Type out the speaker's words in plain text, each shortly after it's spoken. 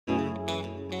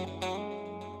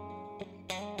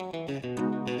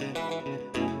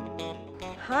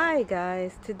Hi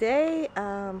guys, today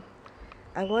I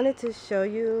wanted to show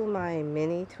you my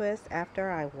mini twist after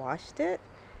I washed it.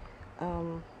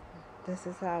 Um, this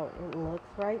is how it looks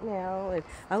right now. It's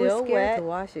still wet. I was scared to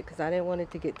wash it because I didn't want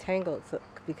it to get tangled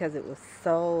because it was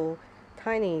so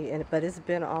tiny, but it's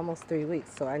been almost 3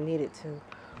 weeks, so I needed to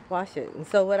wash it. And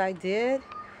so what I did,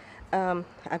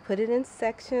 I put it in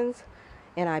sections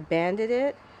and I banded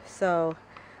it. So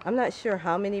I'm not sure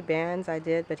how many bands I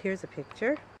did, but here's a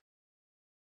picture.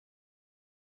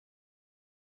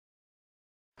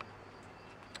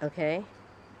 Okay,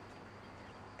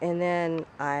 and then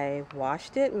I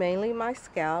washed it, mainly my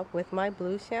scalp, with my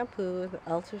blue shampoo, the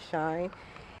Ultra Shine,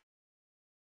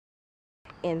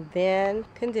 and then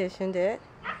conditioned it,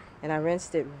 and I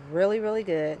rinsed it really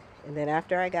good. And then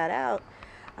after I got out,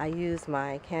 I used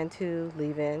my Cantu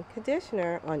leave-in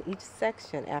conditioner on each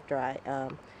section after I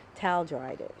towel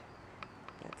dried it.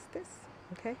 That's this,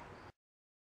 okay?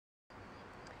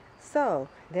 So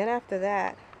then after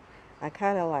that, I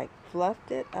kind of like fluffed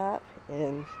it up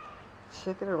and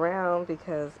shook it around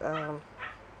because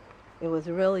it was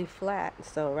really flat.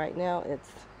 So right now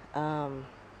it's a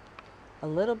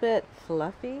little bit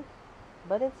fluffy,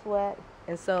 but it's wet.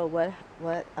 And so what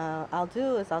I'll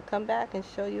do is I'll come back and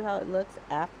show you how it looks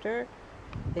after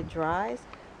it dries,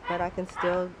 but I can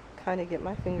still kind of get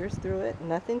my fingers through it.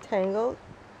 Nothing tangled.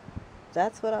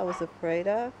 That's what I was afraid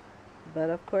of.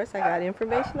 But of course I got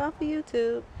information off of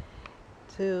YouTube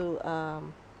to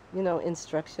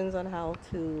instructions on how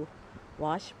to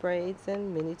wash braids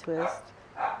and mini twists,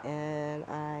 and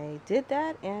I did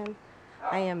that and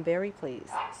I am very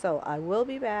pleased. So I will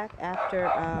be back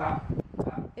after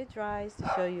it dries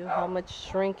to show you how much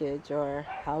shrinkage or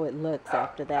how it looks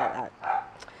after that.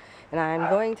 And I'm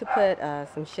going to put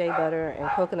some shea butter and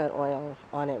coconut oil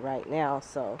on it right now,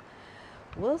 so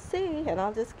we'll see, and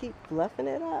I'll just keep fluffing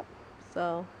it up.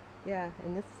 So yeah,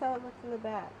 and this is how it looks in the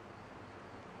back.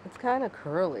 It's kind of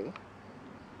curly.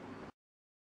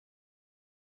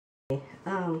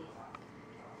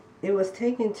 It was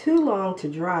taking too long to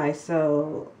dry,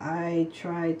 so I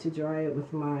tried to dry it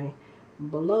with my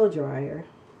blow dryer.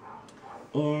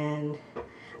 And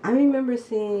I remember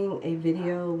seeing a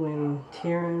video when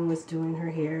Taryn was doing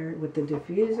her hair with the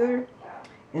diffuser.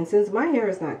 And since my hair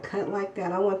is not cut like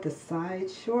that, I want the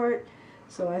sides short.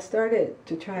 So I started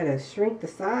to try to shrink the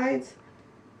sides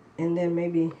and then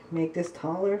maybe make this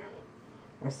taller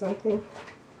or something.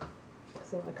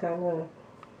 So I kind of,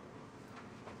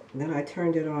 then I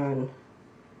turned it on,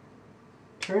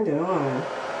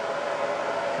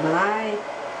 but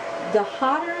the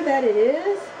hotter that it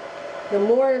is, the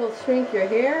more it'll shrink your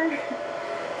hair.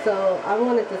 So I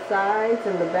wanted the sides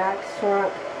and the back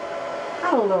shrunk.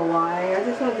 I don't know why, I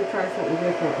just wanted to try something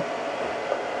different.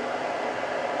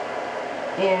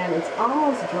 And it's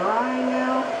almost dry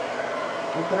now,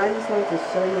 but I just wanted to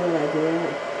show you what I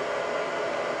did.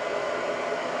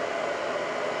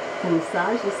 You can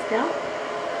massage your scalp,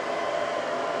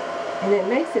 and it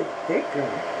makes it thicker.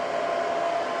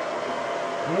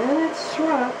 And it's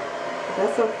shrunk, but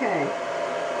that's okay.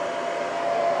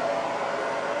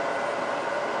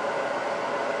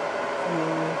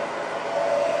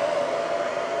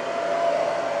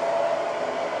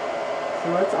 So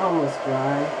it's almost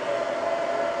dry.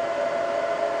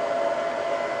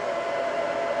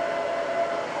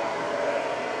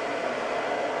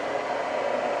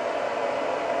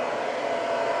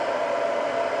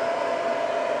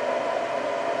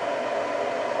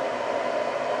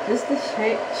 Just to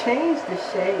change the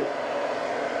shape.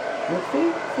 And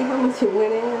see how much it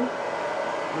went in?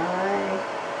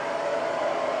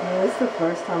 This is the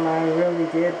first time I really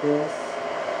did this.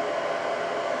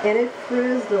 And it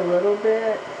frizzed a little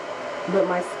bit, but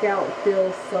my scalp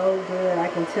feels so good. I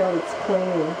can tell it's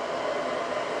clean.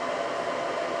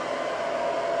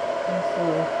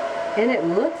 And it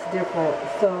looks different,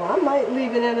 so I might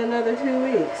leave it in another 2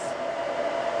 weeks.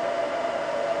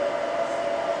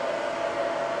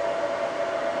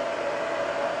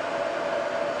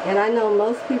 And I know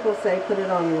most people say put it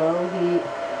on low heat,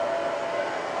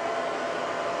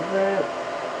 but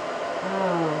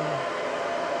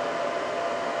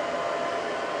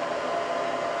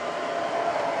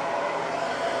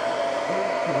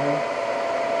okay.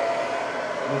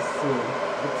 Let's see.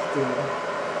 Let's do it.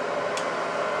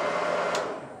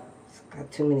 It's got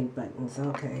too many buttons.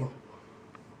 Okay.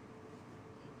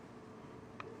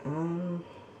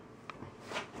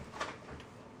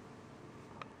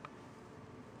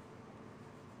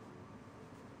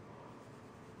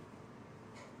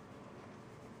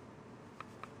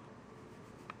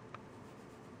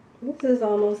 This is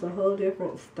almost a whole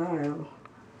different style.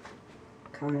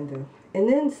 kind of. And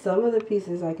then some of the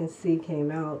pieces I can see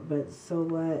came out, but so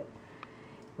what?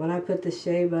 When I put the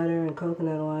shea butter and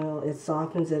coconut oil, it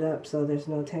softens it up so there's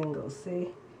no tangles, see?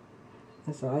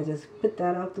 And so I just put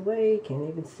that out the way, can't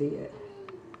even see it.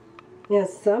 Yeah,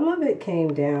 some of it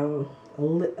came down,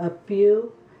 a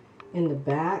few in the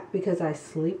back because I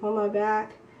sleep on my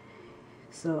back.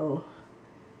 So,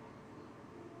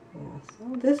 yeah,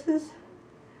 so this is,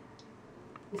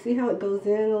 you see how it goes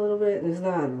in a little bit? It's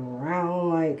not round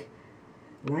like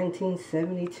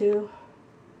 1972.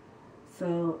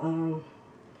 So,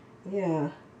 yeah,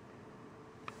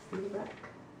 see the back.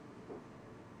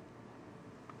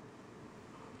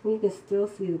 You can still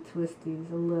see the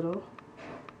twisties a little.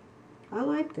 I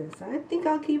like this. I think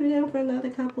I'll keep it in for another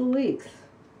couple of weeks.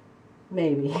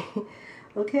 Maybe.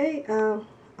 Okay,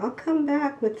 I'll come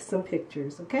back with some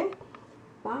pictures, okay?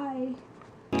 Bye.